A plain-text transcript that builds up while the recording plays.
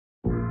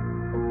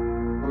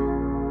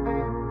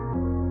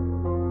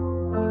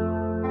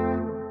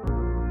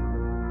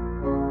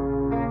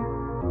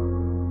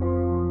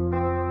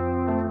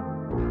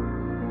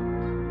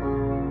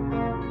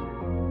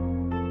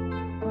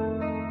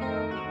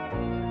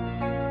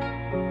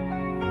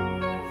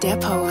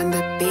Depot on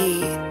the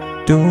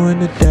beat. Doing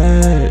the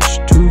dash,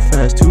 too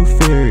fast, too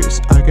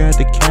furious. I got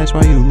the cash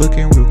while you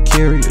looking real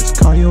curious.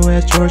 Call your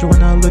ass George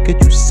when I look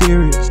at you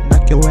serious.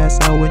 Knock your ass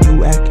out when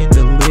you acting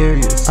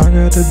delirious. I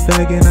got the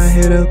bag and I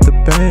hit up the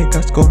bank.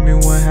 I scored me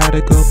one, had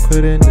to go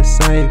put in the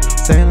safe.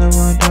 Saint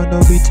Laurent,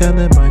 don't be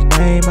telling my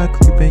name. I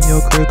creep in your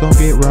crib, gon'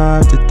 get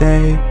robbed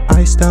today.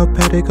 Iced out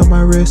Patek on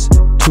my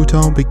wrist,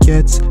 two-tone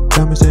baguettes.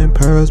 Diamonds and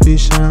pearls be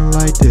shining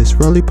like this.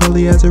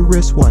 Roly-poly as a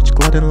wristwatch,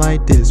 gliding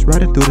like this.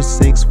 Riding through the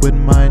 6 with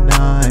my 9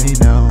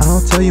 now.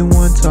 I'll tell you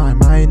one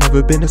time, I ain't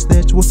never been a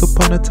snitch. Once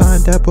upon a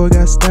time, that boy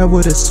got stabbed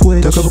with a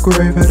switch. Dug up a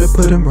grave, had to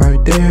put him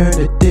right there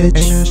in the ditch.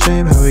 Ain't a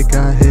shame how he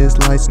got his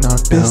lights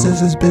knocked out.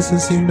 Business is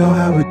business, you know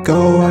how it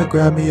go. I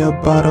grab me a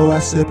bottle, I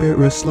sip it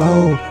real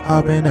slow.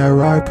 Hop in that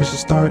ride, push the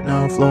start,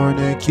 now I'm flooring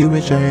that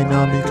Cuban chain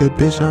on me. Good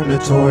bitch, I'm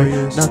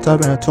notorious. Not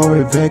talking about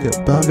Torre Vega,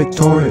 but I'm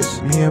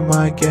victorious. Me and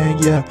my gang,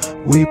 yeah,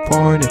 we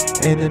pouring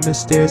it. And the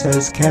stairs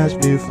has cash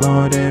be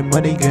flowing and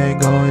money gang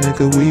going in,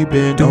 cause we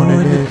been doing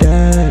the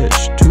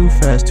dash. Too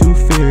fast, too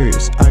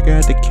furious. I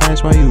got the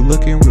cash while you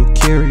looking real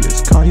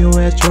curious. Call your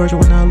ass George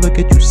when I look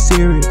at you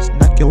serious.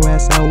 Knock your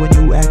ass out when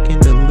you acting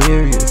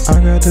delirious.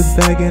 I got the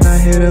bag and I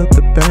hit up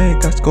the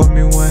bank. I scored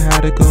me one,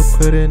 had to go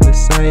put in the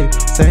safe.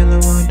 Saint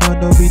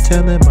Laurent, don't be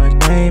telling my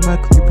name. I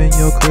creep in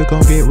your crib,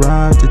 gon' get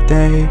robbed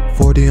today.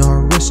 40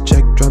 on wrist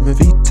check, driving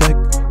VTEC.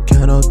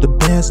 Count out the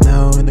bands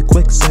now in a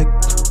quick sec.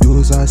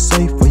 Use I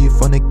safe or you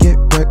finna get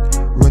wrecked.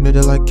 Running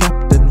it like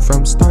Captain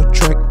from Star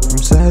Trek. From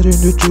Saturn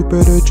to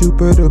Jupiter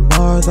to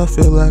Mars. I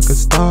feel like a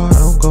star,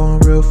 I'm going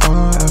real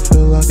far. I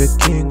feel like a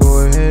king,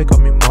 go ahead, call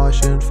me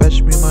Martian.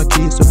 Fetch me my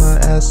keys to my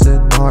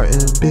Aston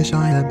Martin. Bitch,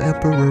 I am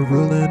emperor,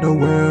 ruling the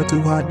world.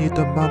 Too hot, need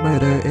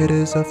thermometer. It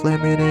is a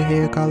flame in the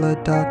hair, call a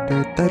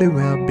doctor. 30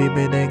 round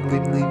beaming,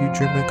 angling, leave you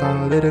dreaming.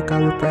 Call it a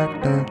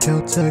chiropractor.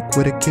 Caltech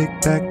with a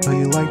kickback, know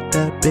you like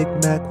that. Big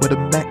Mac with a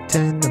Mac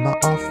 10 in my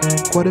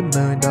offense.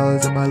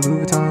 $250,000 in my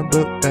Louis Vuitton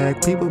book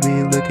bag. People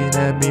be looking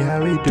at me,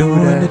 how we do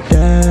that? The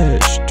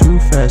dash, too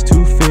fast,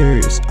 too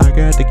furious. I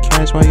got the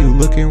cash while you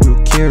looking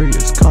real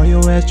curious. Call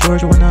your ass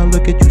George when I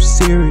look at you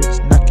serious.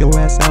 Knock your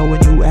ass out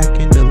when you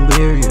acting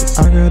delirious.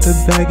 I got the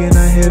bag and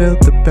I hit up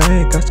the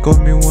bank. I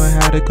scored me one,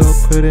 had to go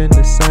put in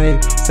the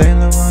safe. Saint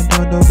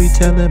Laurent, don't be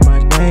telling my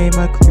name.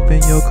 I creep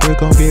in your crib,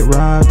 gon' get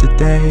robbed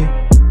today.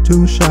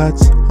 2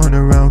 shots,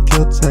 100 round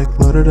Caltech,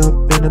 loaded up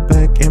in the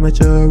back,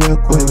 amateur real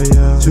quick.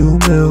 2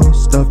 mil,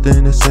 stuffed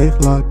in a safe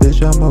lock,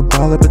 bitch, I'm a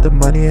baller, put the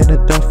money in the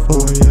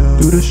duffel.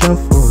 Do the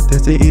shuffle,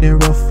 dance to eating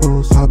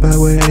ruffles, pop out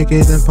with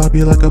AKs and pop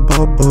you like a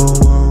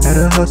bubble. Had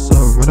a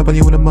hustle, run up on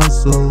you with a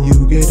muscle,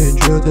 you getting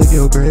drilled, take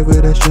your grave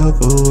with a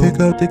shovel.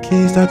 Pick up the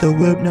keys, start the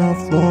whip, now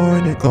I'm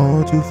flooring it.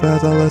 Going too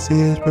fast, all I see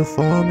is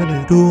performing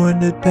it. Doing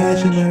the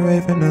dash and the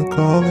rave and the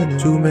calling it.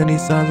 Too many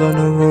signs on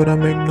the road,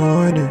 I'm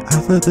ignoring it. I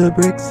flipped the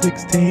brick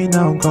 16.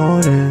 Now I'm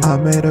going in. I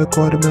made a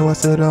 $250,000, I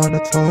sit on the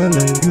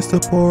toilet. Used to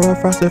pour up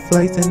frosted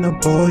flakes in the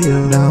bowl,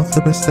 yeah. Now I'm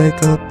flipping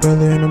steak up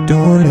early and I'm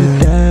doing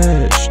the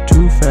dash.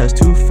 Too fast,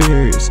 too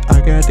furious.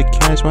 I got the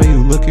cash while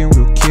you looking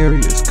real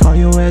curious. Call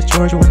your ass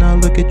George when I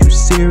look at you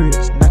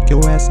serious. Knock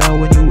your ass out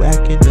when you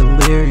acting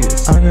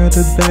delirious. I got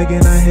the bag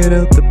and I hit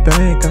up the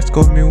bank. I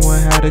scored me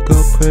one, had to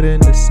go put in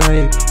the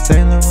safe.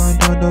 Saint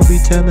Laurent, don't be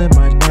telling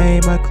my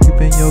name. I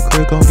creep in your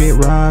crib, gon' get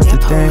robbed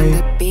Depot today.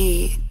 on the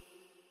beat.